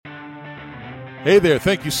Hey there,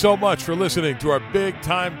 thank you so much for listening to our Big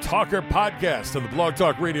Time Talker podcast on the Blog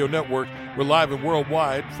Talk Radio Network. We're live and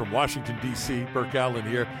worldwide from Washington, D.C. Burke Allen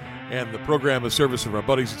here, and the program is service of our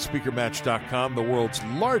buddies at SpeakerMatch.com, the world's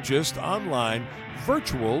largest online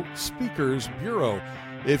virtual speakers bureau.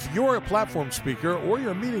 If you're a platform speaker or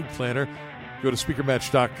you're a meeting planner, go to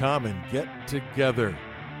SpeakerMatch.com and get together.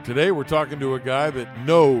 Today we're talking to a guy that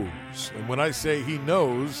knows, and when I say he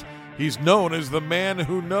knows, he's known as the man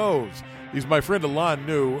who knows. He's my friend Alain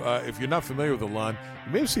Nu. If you're not familiar with Alain,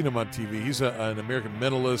 you may have seen him on TV. He's an American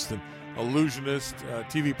mentalist and illusionist,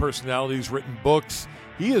 TV personality. He's written books.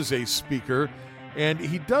 He is a speaker, and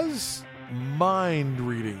he does mind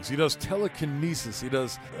readings. He does telekinesis. He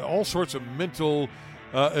does all sorts of mental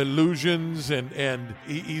illusions, and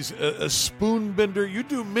he's a spoon bender. You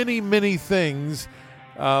do many, many things,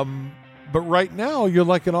 but right now you're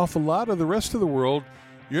like an awful lot of the rest of the world.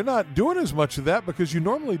 You're not doing as much of that because you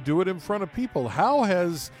normally do it in front of people. How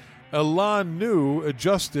has Alain Nu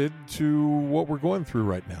adjusted to what we're going through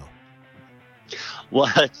right now? Well,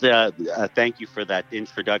 thank you for that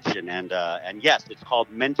introduction. And yes, it's called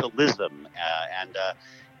Mentalism.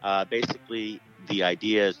 Basically, the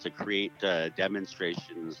idea is to create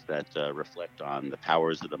demonstrations that reflect on the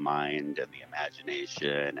powers of the mind and the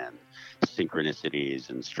imagination and synchronicities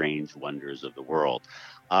and strange wonders of the world.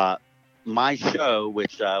 My show,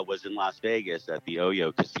 which was in Las Vegas at the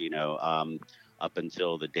Oyo Casino up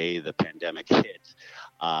until the day the pandemic hit,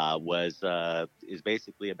 is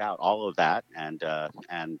basically about all of that. And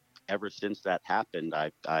ever since that happened,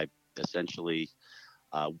 I essentially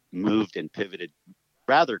moved and pivoted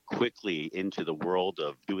rather quickly into the world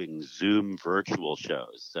of doing Zoom virtual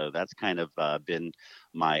shows. So that's kind of been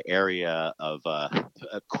my area of a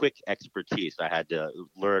quick expertise. I had to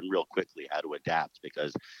learn real quickly how to adapt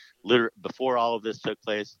because before all of this took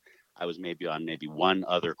place, I was maybe on one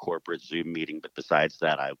other corporate Zoom meeting. But besides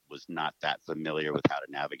that, I was not that familiar with how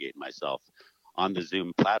to navigate myself on the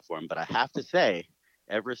Zoom platform. But I have to say,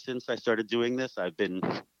 ever since I started doing this, I've been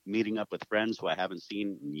meeting up with friends who I haven't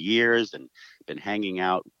seen in years and been hanging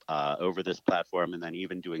out over this platform, and then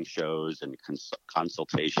even doing shows and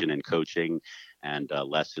consultation and coaching and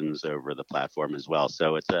lessons over the platform as well.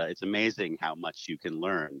 So it's amazing how much you can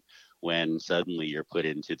learn when suddenly you're put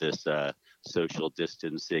into this social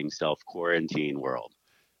distancing, self-quarantine world.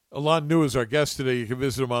 Alain Nu is our guest today. You can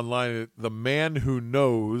visit him online at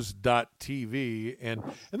themanwhoknows.tv. And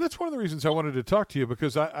that's one of the reasons I wanted to talk to you,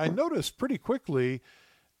 because I noticed pretty quickly,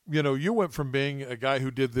 you went from being a guy who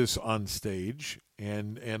did this on stage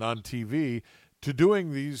and on TV to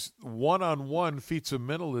doing these one-on-one feats of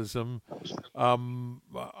mentalism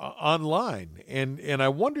online. And I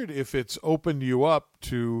wondered if it's opened you up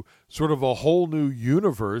to sort of a whole new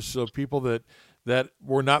universe of people that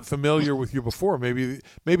were not familiar with you before. Maybe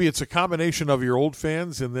it's a combination of your old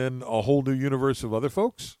fans and then a whole new universe of other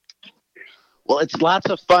folks. Well, it's lots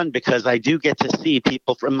of fun because I do get to see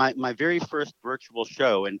people from my very first virtual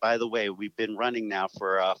show. And by the way, we've been running now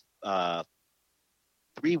for 3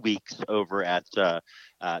 weeks over at the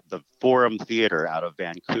Forum Theater out of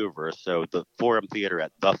Vancouver. So the Forum Theater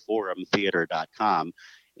at theforumtheater.com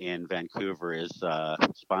in Vancouver is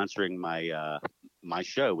sponsoring my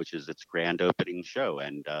show, which is its grand opening show,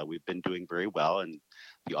 and we've been doing very well, and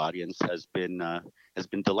the audience has been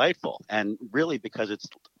delightful, and really because it's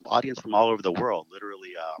audience from all over the world.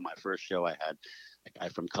 Literally, on my first show, I had a guy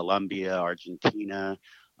from Colombia, Argentina,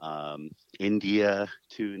 India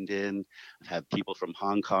tuned in. I've had people from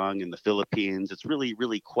Hong Kong and the Philippines. It's really,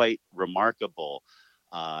 really quite remarkable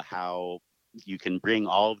how you can bring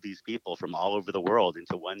all of these people from all over the world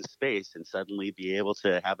into one space and suddenly be able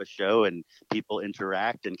to have a show and people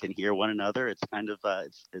interact and can hear one another. It's kind of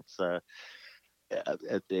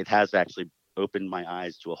it has actually opened my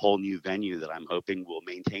eyes to a whole new venue that I'm hoping will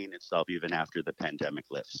maintain itself even after the pandemic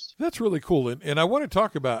lifts. That's really cool. And I want to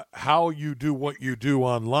talk about how you do what you do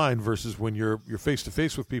online versus when you're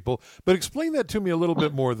face-to-face with people. But explain that to me a little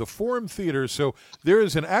bit more. The Forum Theater, so there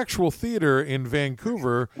is an actual theater in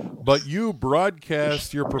Vancouver, but you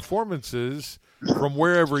broadcast your performances from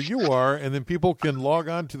wherever you are, and then people can log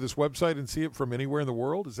on to this website and see it from anywhere in the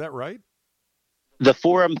world. Is that right? The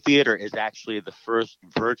Forum Theater is actually the first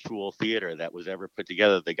virtual theater that was ever put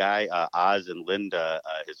together. The guy, Oz and Linda,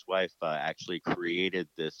 his wife, actually created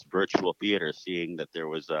this virtual theater, seeing that there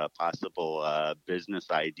was a possible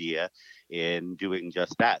business idea in doing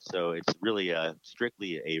just that. So it's really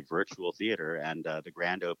strictly a virtual theater. And the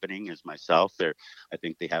grand opening is myself. I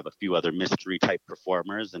think they have a few other mystery type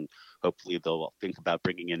performers, and hopefully they'll think about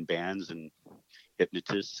bringing in bands and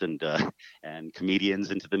hypnotists and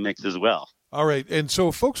comedians into the mix as well. All right. And so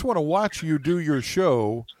if folks want to watch you do your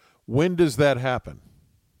show, When does that happen?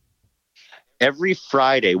 Every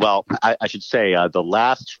Friday. Well, I should say the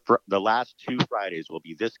last 2 Fridays will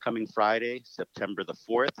be this coming Friday, September the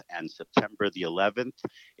 4th, and September the 11th.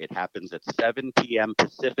 It happens at 7 p.m.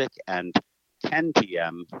 Pacific and 10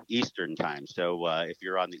 p.m. Eastern time. So if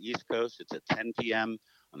you're on the East Coast, it's at 10 p.m.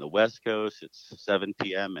 On the West Coast, it's 7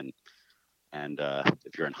 p.m. And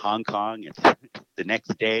if you're in Hong Kong, it's the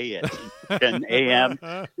next day at 10 a.m.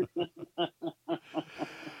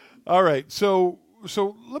 All right, so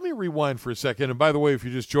let me rewind for a second. And by the way, if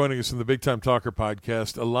you're just joining us in the Big Time Talker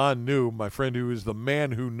podcast, Alain Nu, my friend who is the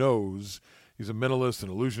man who knows, he's a mentalist, an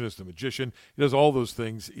illusionist, a magician. He does all those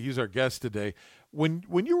things. He's our guest today. When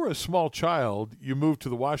you were a small child, you moved to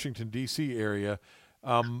the Washington, D.C. area.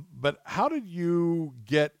 But how did you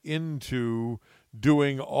get into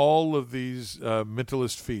doing all of these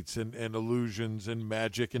mentalist feats and illusions and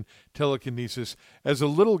magic and telekinesis? As a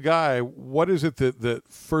little guy, what is it that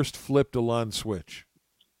first flipped Alain's switch?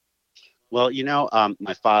 Well,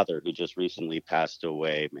 my father, who just recently passed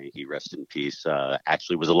away, may he rest in peace,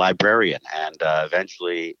 actually was a librarian and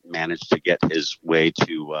eventually managed to get his way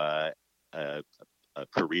to a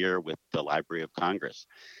career with the Library of Congress.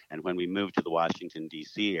 And when we moved to the Washington,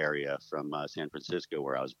 D.C. area from San Francisco,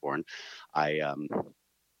 where I was born, I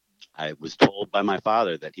was told by my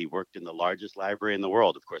father that he worked in the largest library in the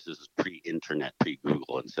world. Of course, this is pre-internet,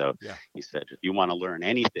 pre-Google. And so He said, if you want to learn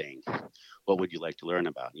anything, what would you like to learn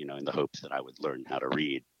about? In the hopes that I would learn how to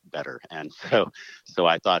read better. And so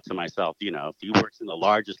I thought to myself, if he works in the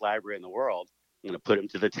largest library in the world, I'm going to put him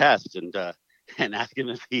to the test and ask him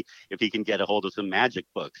if he can get a hold of some magic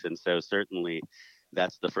books. And so certainly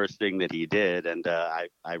that's the first thing that he did. And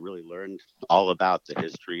I really learned all about the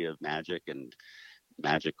history of magic and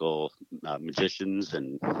magical magicians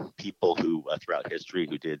and people who throughout history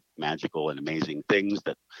who did magical and amazing things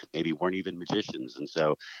that maybe weren't even magicians. And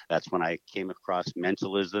so that's when I came across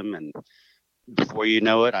mentalism, and before you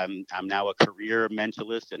know it, I'm now a career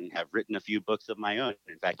mentalist and have written a few books of my own.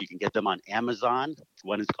 In fact, you can get them on Amazon.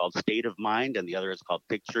 One is called State of Mind and the other is called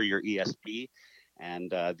Picture Your ESP.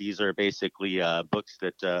 And these are basically books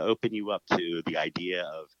that open you up to the idea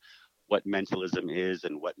of what mentalism is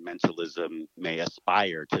and what mentalism may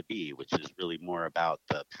aspire to be, which is really more about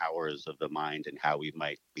the powers of the mind and how we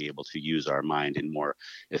might be able to use our mind in more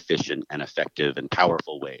efficient and effective and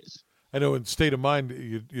powerful ways. I know in State of Mind,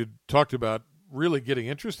 you talked about really getting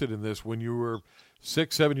interested in this when you were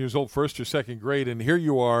 6, 7 years old, first or second grade, and here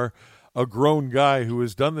you are, a grown guy who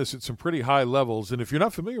has done this at some pretty high levels. And if you're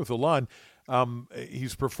not familiar with Alain,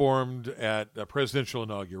 he's performed at presidential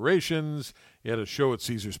inaugurations. He had a show at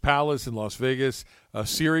Caesar's Palace in Las Vegas, a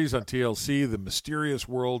series on TLC, The Mysterious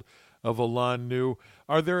World of Alain Nu.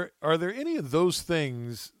 Are there any of those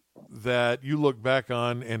things that you look back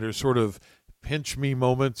on and are sort of pinch me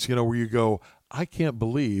moments, where you go, I can't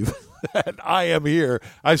believe that I am here.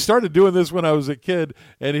 I started doing this when I was a kid,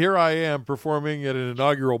 and here I am performing at an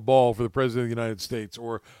inaugural ball for the President of the United States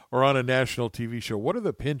or on a national TV show. What are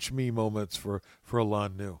the pinch me moments for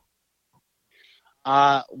Alain Nu?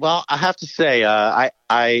 Well, I have to say,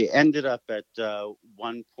 I ended up at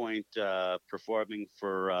one point performing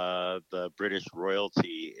for the British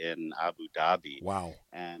royalty in Abu Dhabi. Wow.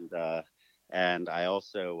 And I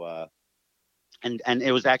also and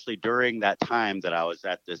it was actually during that time that I was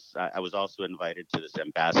at this. I was also invited to this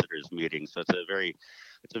ambassadors meeting. So it's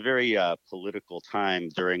a very political time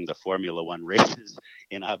during the Formula One races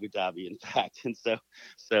in Abu Dhabi, in fact. And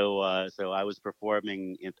so I was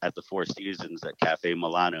performing at the Four Seasons at Cafe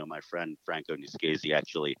Milano. My friend Franco Niscesi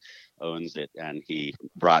actually owns it, and he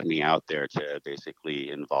brought me out there to basically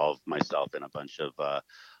involve myself in a bunch of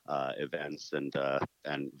events and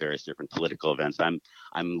various different political events.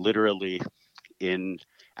 I'm literally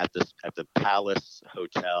at the Palace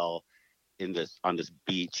Hotel on this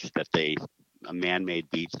beach a man-made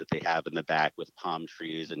beach that they have in the back with palm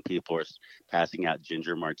trees, and people are passing out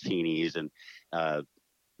ginger martinis, and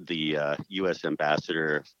the U.S.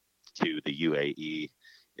 ambassador to the UAE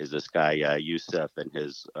is this guy Youssef and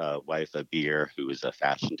his wife Abir, who is a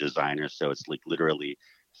fashion designer. So it's like literally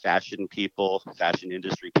fashion people, fashion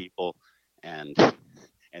industry people, and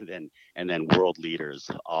then world leaders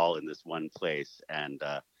all in this one place. And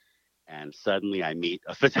suddenly I meet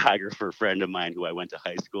a photographer friend of mine who I went to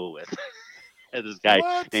high school with. And this guy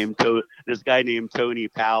named Tony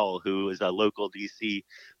Powell, who is a local DC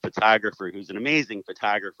photographer, who's an amazing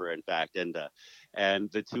photographer, in fact. And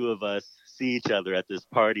the two of us see each other at this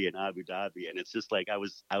party in Abu Dhabi, and it's just like I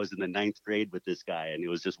was in the 9th grade with this guy, and it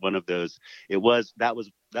was just one of those. That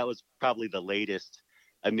was probably the latest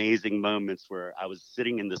amazing moments where I was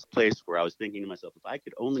sitting in this place where I was thinking to myself, if I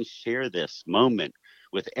could only share this moment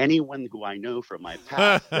with anyone who I know from my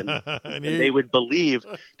past, then they would believe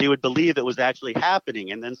it was actually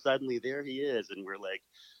happening. And then suddenly there he is, and we're like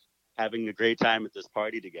having a great time at this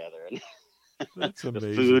party together. And that's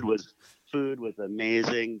amazing. The food was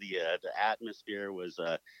amazing. The atmosphere was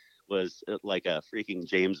like a freaking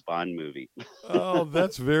James Bond movie. Oh,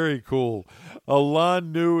 that's very cool.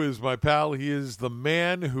 Alain Nu is my pal. He is the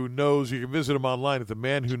man who knows. You can visit him online at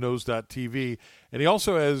themanwhoknows.tv. And he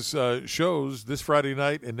also has shows this Friday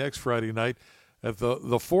night and next Friday night at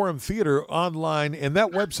the Forum Theater online. And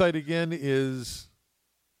that website again is?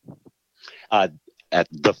 At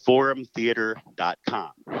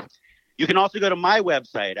theforumtheater.com. You can also go to my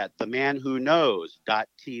website at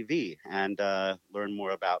themanwhoknows.tv and learn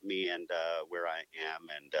more about me and where I am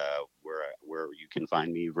and where you can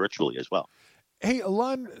find me virtually as well. Hey,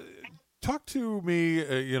 Alain, talk to me,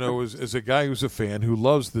 as a guy who's a fan who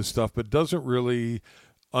loves this stuff but doesn't really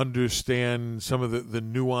understand some of the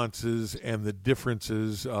nuances and the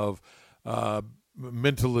differences of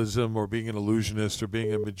mentalism or being an illusionist or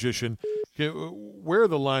being a magician. Where are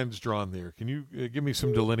the lines drawn there? Can you give me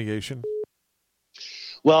some delineation?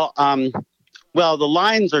 Well, the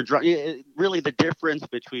lines are drawn. Really, the difference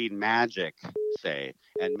between magic, say,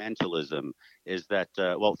 and mentalism is that,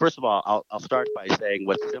 first of all, I'll start by saying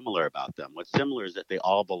what's similar about them. What's similar is that they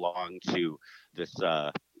all belong to this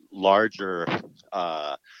larger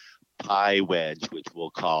pie wedge, which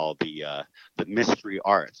we'll call the mystery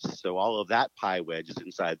arts. So all of that pie wedge is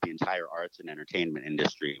inside the entire arts and entertainment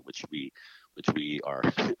industry, which we are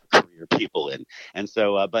career people in. And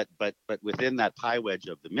so, but within that pie wedge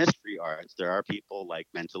of the mystery arts, there are people like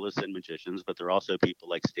mentalists and magicians, but there are also people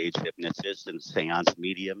like stage hypnotists and seance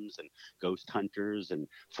mediums and ghost hunters and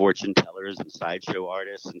fortune tellers and sideshow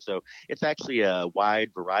artists. And so it's actually a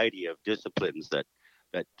wide variety of disciplines that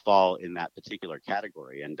fall in that particular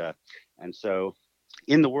category. And so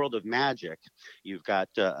in the world of magic, you've got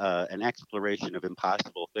an exploration of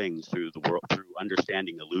impossible things through the world, through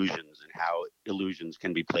understanding illusions and how illusions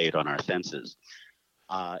can be played on our senses.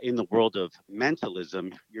 In the world of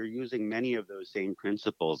mentalism, you're using many of those same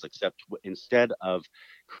principles, except instead of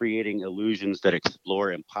creating illusions that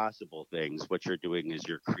explore impossible things, what you're doing is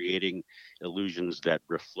you're creating illusions that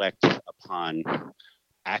reflect upon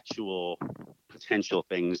actual potential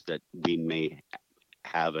things that we may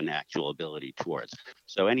have an actual ability towards.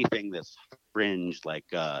 So anything that's fringe, like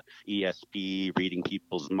ESP, reading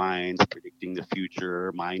people's minds, predicting the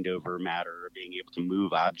future, mind over matter, being able to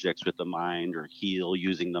move objects with the mind, or heal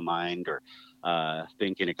using the mind, or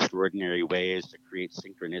think in extraordinary ways to create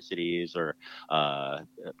synchronicities or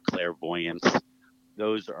clairvoyance.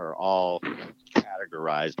 Those are all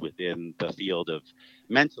categorized within the field of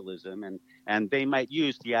mentalism, and they might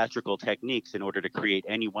use theatrical techniques in order to create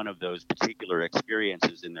any one of those particular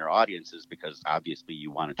experiences in their audiences, because obviously you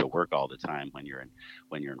want it to work all the time when you're in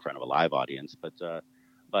front of a live audience. But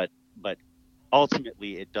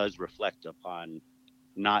ultimately it does reflect upon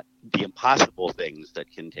not the impossible things that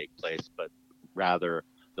can take place, but rather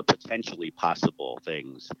the potentially possible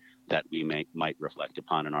things that we might reflect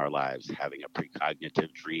upon in our lives, having a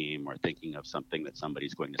precognitive dream or thinking of something that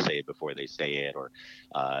somebody's going to say before they say it, or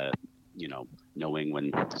knowing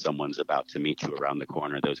when someone's about to meet you around the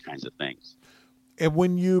corner, those kinds of things. And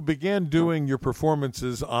when you began doing your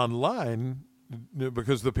performances online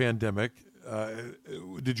because of the pandemic,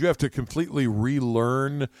 did you have to completely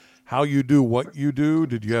relearn how you do what you do?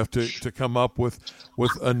 Did you have to come up with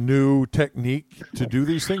a new technique to do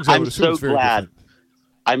these things? I would assume it's very different.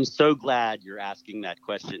 I'm so glad you're asking that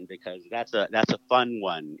question, because that's a fun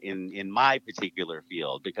one in my particular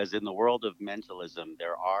field, because in the world of mentalism,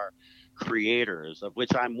 there are creators, of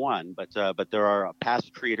which I'm one, but there are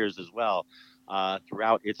past creators as well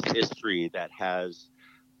throughout its history that has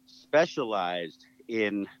specialized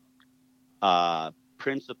in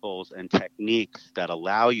principles and techniques that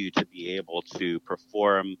allow you to be able to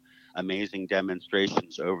perform amazing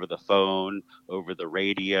demonstrations over the phone, over the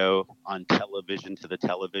radio, on television to the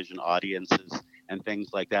television audiences, and things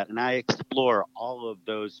like that. And I explore all of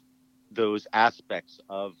those aspects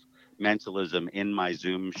of mentalism in my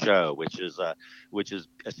Zoom show, which is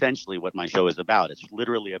essentially what my show is about. It's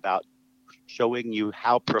literally about showing you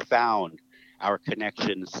how profound our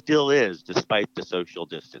connection still is despite the social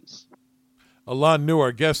distance. Alain Nu,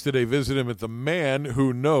 our guest today. Visit him at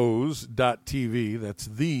themanwhoknows.tv. That's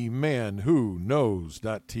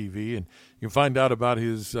themanwhoknows.tv. And you can find out about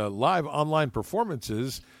his live online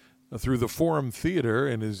performances through the Forum Theater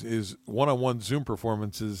and his one-on-one Zoom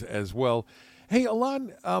performances as well. Hey,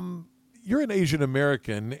 Alain, you're an Asian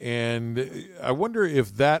American, and I wonder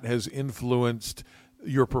if that has influenced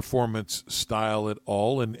your performance style at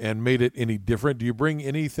all and made it any different. Do you bring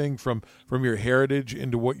anything from your heritage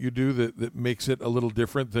into what you do that makes it a little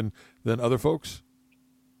different than other folks?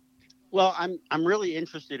 Well, I'm really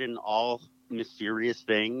interested in all mysterious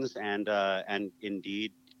things, and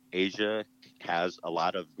indeed, Asia has a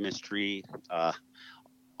lot of mystery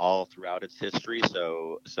all throughout its history.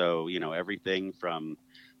 So everything from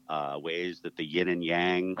ways that the yin and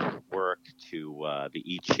yang work to the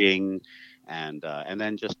I Ching, and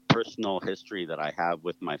then just personal history that I have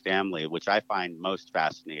with my family, which I find most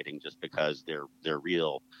fascinating, just because they're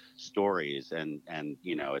real stories, and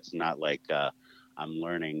it's not like I'm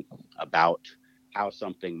learning about how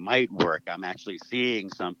something might work. I'm actually seeing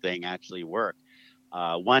something actually work.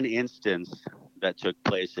 One instance that took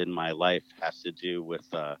place in my life has to do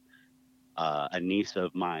with a niece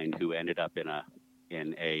of mine who ended up in a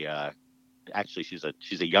actually she's a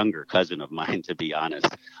younger cousin of mine, to be honest,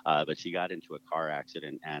 but she got into a car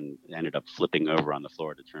accident and ended up flipping over on the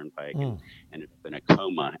Florida Turnpike and ended up in a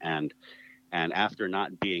coma. And after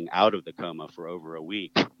not being out of the coma for over a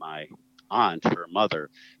week, my aunt, her mother,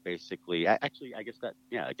 basically, actually, I guess that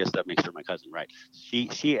makes her my cousin, right?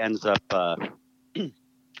 She ends up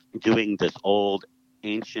doing this old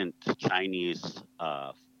ancient Chinese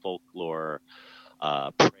folklore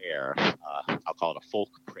prayer. I'll call it a folk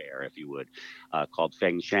prayer, if you would, called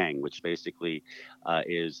Feng Sheng, which basically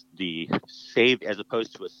is the save, as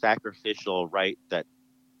opposed to a sacrificial rite that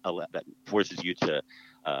forces you to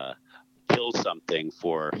kill something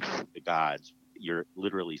for the gods. You're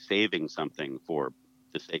literally saving something for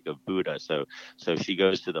the sake of Buddha. So she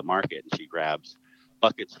goes to the market and she grabs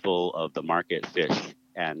buckets full of the market fish.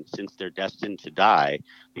 And since they're destined to die,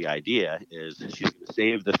 the idea is she's going to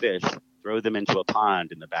save the fish, throw them into a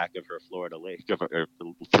pond in the back of her Florida lake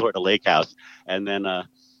house, and then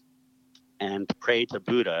and pray to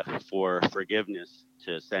Buddha for forgiveness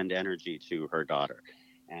to send energy to her daughter.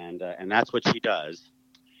 And that's what she does.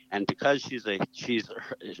 And because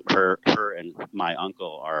her and my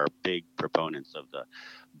uncle are big proponents of the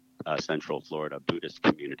Central Florida Buddhist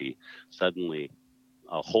community, suddenly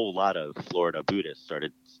a whole lot of Florida Buddhists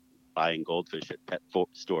started buying goldfish at pet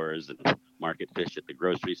stores and market fish at the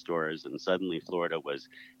grocery stores, and suddenly Florida was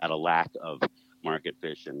at a lack of market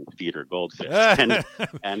fish and feeder goldfish. and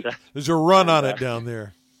there's a run on it down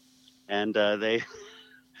there.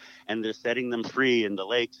 And they're setting them free in the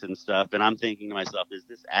lakes and stuff. And I'm thinking to myself, is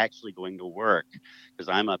this actually going to work? Because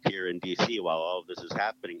I'm up here in D.C. while all of this is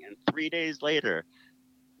happening. And 3 days later,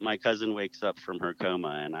 my cousin wakes up from her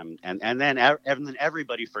coma, and then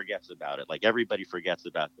everybody forgets about it. Like, everybody forgets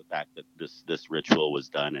about the fact that this ritual was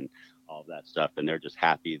done and all of that stuff. And they're just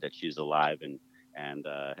happy that she's alive, and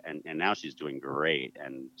now she's doing great.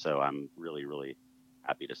 And so I'm really, really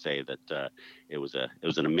happy to say that it was an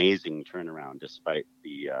amazing turnaround, despite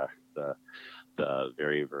the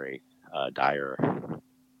very, very dire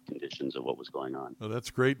conditions of what was going on. Oh,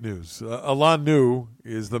 that's great news. Alain Nu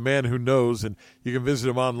is the man who knows, and you can visit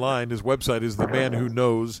him online. His website is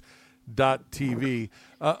themanwhoknows.tv.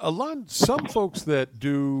 Alain, some folks that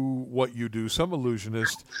do what you do, some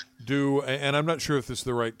illusionists do, and I'm not sure if this is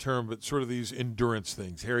the right term, but sort of these endurance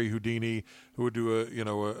things. Harry Houdini, who would do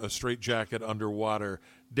a straitjacket underwater.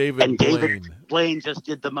 David Blaine just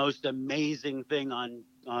did the most amazing thing on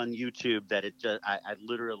YouTube that I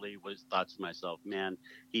literally thought to myself, man,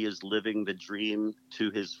 he is living the dream to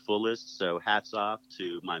his fullest. So hats off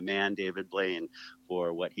to my man David Blaine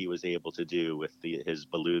for what he was able to do with his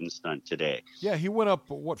balloon stunt today. Yeah, he went up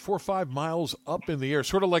 4 or 5 miles up in the air,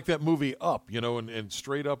 sort of like that movie Up, and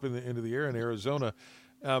straight up into the air in Arizona.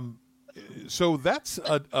 So that's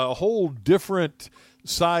a whole different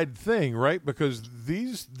side thing, right? Because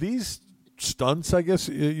these stunts, I guess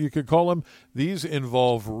you could call them, these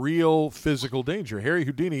involve real physical danger. Harry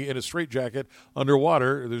Houdini in a straitjacket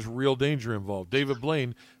underwater, there's real danger involved. David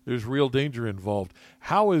Blaine, there's real danger involved.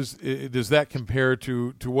 How does that compare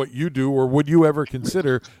to what you do, or would you ever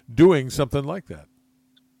consider doing something like that?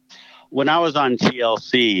 When I was on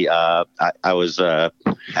TLC, I was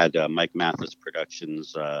had Mike Mathis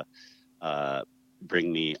Productions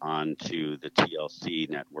bring me onto the TLC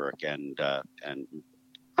network and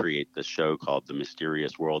create this show called The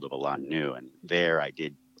Mysterious World of Alain Nu. And there I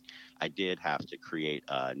did have to create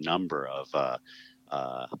a number of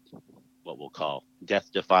what we'll call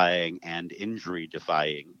death-defying and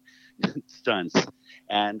injury-defying stunts.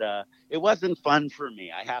 And it wasn't fun for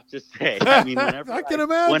me, I have to say. I mean, I can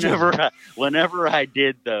imagine. Whenever I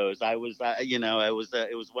did those, I was,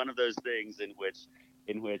 it was one of those things in which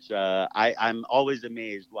in which I'm always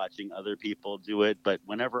amazed watching other people do it. But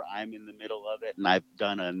whenever I'm in the middle of it, and I've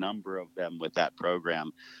done a number of them with that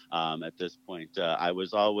program at this point, I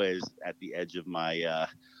was always at the edge of my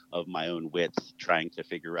own wits, trying to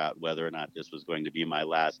figure out whether or not this was going to be my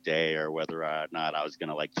last day, or whether or not I was going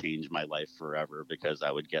to like change my life forever, because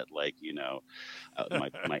I would get like,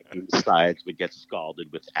 my insides would get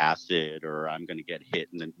scalded with acid, or I'm going to get hit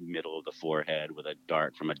in the middle of the forehead with a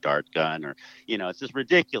dart from a dart gun, or, it's just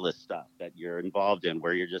ridiculous stuff that you're involved in,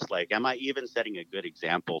 where you're just like, am I even setting a good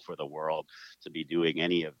example for the world to be doing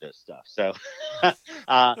any of this stuff? So,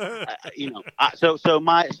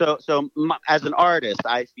 as an artist,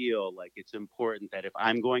 I feel like it's important that if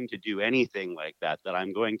I'm going to do anything like that, that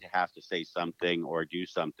I'm going to have to say something or do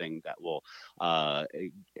something that will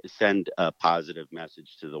send a positive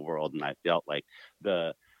message to the world. And I felt like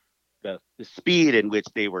the speed in which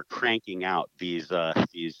they were cranking out these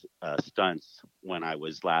stunts when I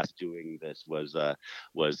was last doing this was a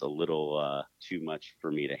little too much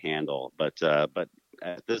for me to handle. But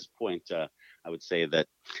at this point, I would say that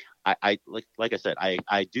I like I said,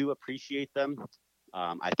 I do appreciate them.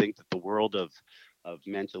 I think that the world of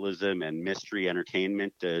mentalism and mystery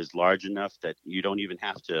entertainment is large enough that you don't even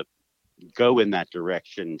have to go in that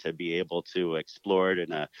direction to be able to explore it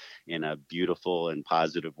in a beautiful and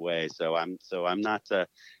positive way. So I'm not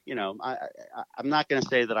I'm not going to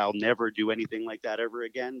say that I'll never do anything like that ever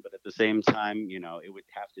again, but at the same time, it would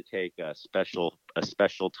have to take a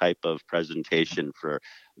special type of presentation for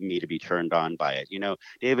me to be turned on by it.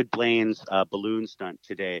 David Blaine's balloon stunt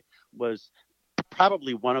today was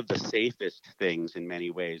probably one of the safest things in many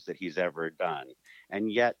ways that he's ever done.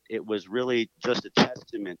 And yet it was really just a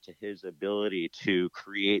testament to his ability to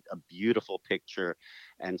create a beautiful picture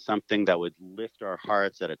and something that would lift our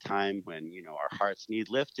hearts at a time when, our hearts need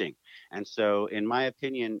lifting. And so, in my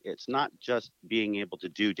opinion, it's not just being able to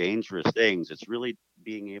do dangerous things. It's really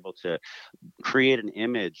being able to create an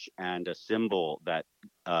image and a symbol that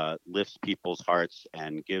lifts people's hearts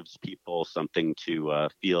and gives people something to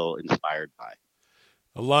feel inspired by.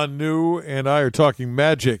 Alain Nu and I are talking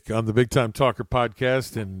magic on the Big Time Talker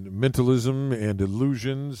podcast, and mentalism and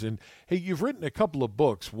illusions. And hey, you've written a couple of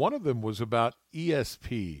books. One of them was about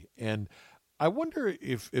ESP, and I wonder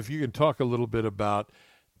if you can talk a little bit about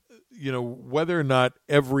whether or not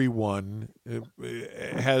everyone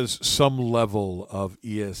has some level of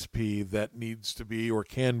ESP that needs to be or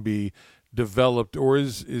can be developed, or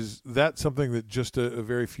is that something that just a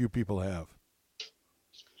very few people have?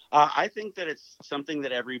 I think that it's something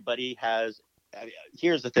that everybody has.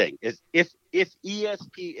 Here's the thing: is if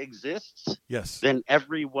ESP exists, yes, then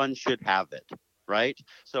everyone should have it, right?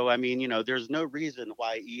 So there's no reason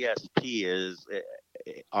why ESP is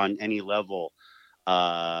on any level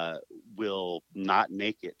will not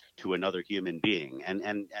make it to another human being,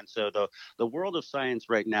 and so the world of science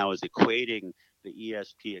right now is equating the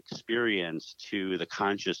ESP experience to the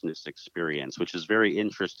consciousness experience, which is very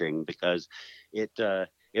interesting because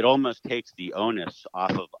it almost takes the onus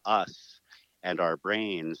off of us and our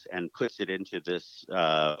brains and puts it into this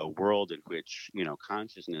world in which,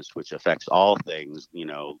 consciousness, which affects all things,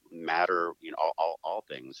 matter, all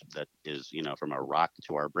things, that is, from a rock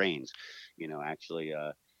to our brains,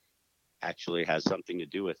 actually has something to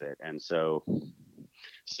do with it. And so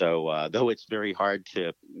though it's very hard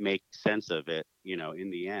to make sense of it, in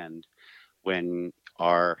the end, when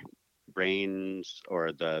our brains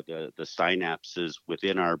or the synapses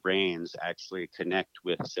within our brains actually connect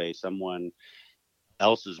with, say, someone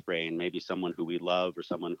else's brain, maybe someone who we love or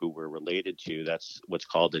someone who we're related to, that's what's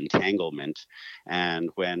called entanglement. And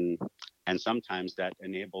sometimes that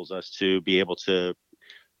enables us to be able to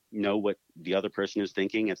know what the other person is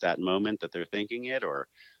thinking at that moment that they're thinking it, or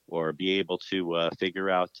be able to figure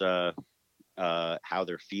out how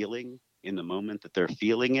they're feeling in the moment that they're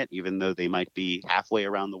feeling it, even though they might be halfway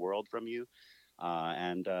around the world from you,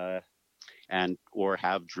 and or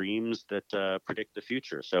have dreams that predict the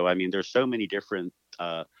future. So, there's so many different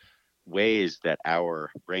ways that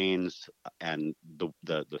our brains and the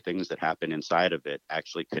things that happen inside of it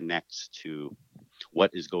actually connects to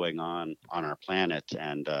what is going on our planet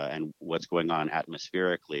and what's going on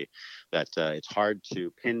atmospherically, that it's hard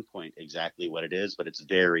to pinpoint exactly what it is, but it's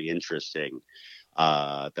very interesting.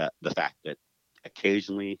 That the fact that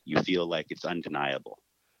occasionally you feel like it's undeniable.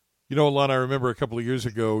 Alon, I remember a couple of years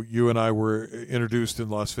ago, you and I were introduced in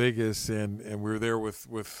Las Vegas, and we were there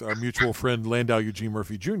with our mutual friend Landau Eugene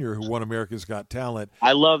Murphy Jr., who won America's Got Talent.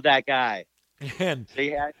 I love that guy. And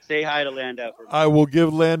say hi to Landau for me. I will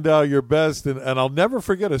give Landau your best, and I'll never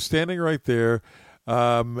forget us standing right there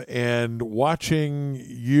and watching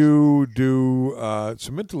you do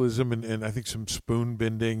some mentalism and I think some spoon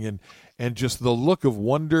bending and just the look of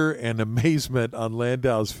wonder and amazement on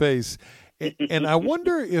Landau's face. And I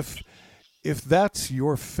wonder if that's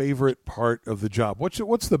your favorite part of the job.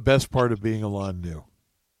 What's the best part of being Alain Nu?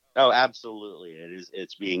 Oh, absolutely. It is.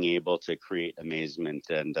 It's being able to create amazement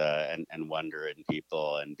and wonder in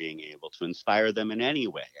people, and being able to inspire them in any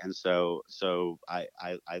way. And so I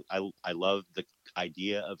love the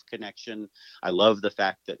idea of connection. I love the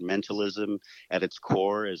fact that mentalism at its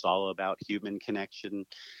core is all about human connection.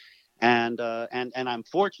 And I'm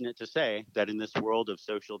fortunate to say that in this world of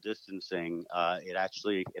social distancing, it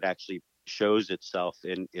actually shows itself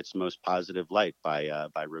in its most positive light by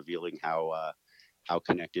revealing how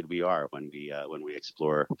connected we are when we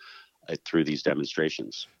explore it through these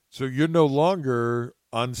demonstrations. So you're no longer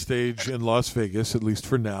on stage in Las Vegas, at least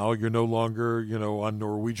for now. You're no longer, on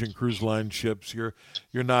Norwegian Cruise Line ships. You're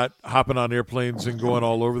not hopping on airplanes and going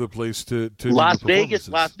all over the place to Las Vegas.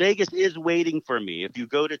 Las Vegas is waiting for me. If you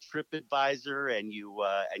go to TripAdvisor and you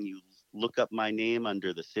look up my name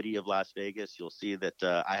under the city of Las Vegas, you'll see that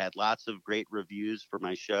I had lots of great reviews for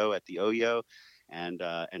my show at the Oyo. And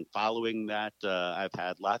following that, I've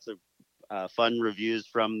had lots of fun reviews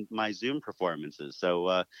from my Zoom performances. So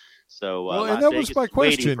and that was my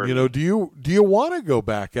question. Do you want to go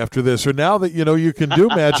back after this, or now that you can do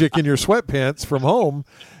magic in your sweatpants from home?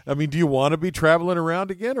 I mean, do you want to be traveling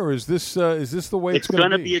around again, or is this the way it's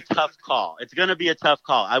going to be? It's going to be a tough call. It's going to be a tough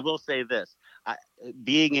call. I will say this: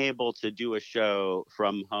 being able to do a show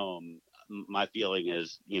from home, my feeling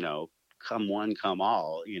is, come one, come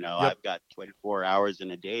all. Yep. I've got 24 hours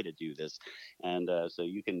in a day to do this, and so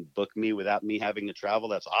you can book me without me having to travel.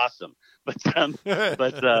 That's awesome. But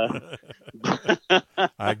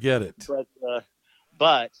I get it.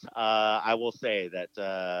 But I will say that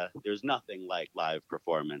there's nothing like live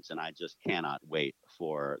performance, and I just cannot wait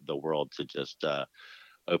for the world to just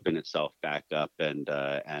open itself back up and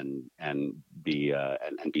be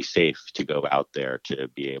safe to go out there to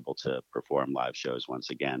be able to perform live shows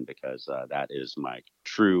once again, because that is my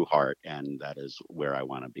true heart, and that is where I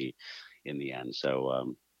want to be in the end.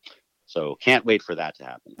 So can't wait for that to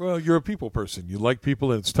happen. Well, you're a people person. You like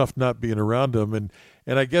people, and it's tough not being around them. And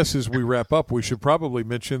I guess as we wrap up, we should probably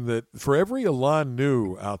mention that for every Alain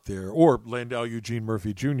Nu out there, or Landau Eugene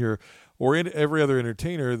Murphy Jr., or every other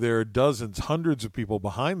entertainer, there are dozens, hundreds of people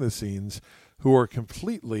behind the scenes who are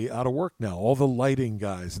completely out of work now. All the lighting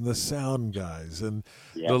guys and the sound guys and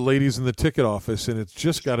the ladies in the ticket office. And it's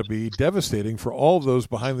just got to be devastating for all of those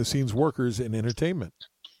behind-the-scenes workers in entertainment.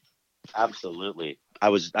 Absolutely.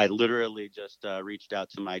 I literally just reached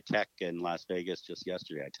out to my tech in Las Vegas just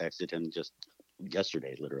yesterday. I texted him just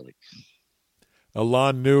yesterday, literally.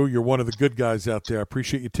 Alain Nu, you're one of the good guys out there. I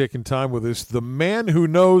appreciate you taking time with us.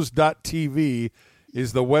 TheManWhoKnows.tv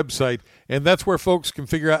is the website, and that's where folks can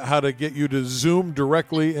figure out how to get you to Zoom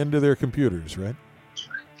directly into their computers, right?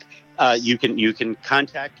 You can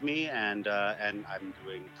contact me, and I'm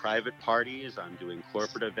doing private parties. I'm doing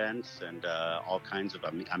corporate events, and all kinds of.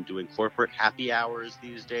 I'm doing corporate happy hours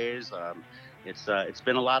these days. It's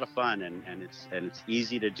been a lot of fun, and it's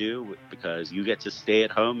easy to do because you get to stay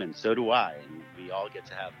at home, and so do I, and we all get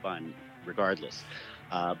to have fun regardless.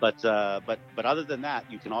 But other than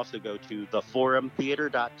that, you can also go to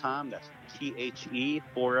theforumtheater.com. That's THE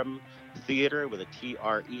Forum Theater with a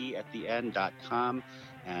TRE at the end.com,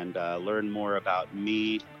 and learn more about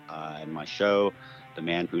me and my show, The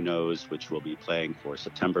Man Who Knows, which will be playing for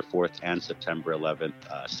September 4th and September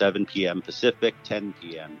 11th, 7 p.m. Pacific, 10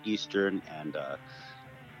 p.m. Eastern, and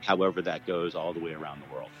however that goes all the way around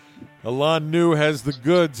the world. Alain Nu has the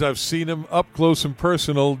goods. I've seen him up close and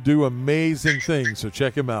personal do amazing things, so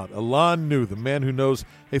check him out. Alain Nu, The Man Who Knows.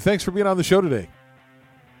 Hey, thanks for being on the show today.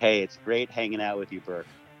 Hey, it's great hanging out with you, Burke.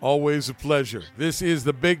 Always a pleasure. This is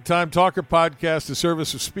the Big Time Talker Podcast, a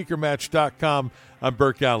service of SpeakerMatch.com. I'm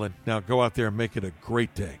Burke Allen. Now go out there and make it a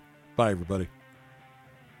great day. Bye, everybody.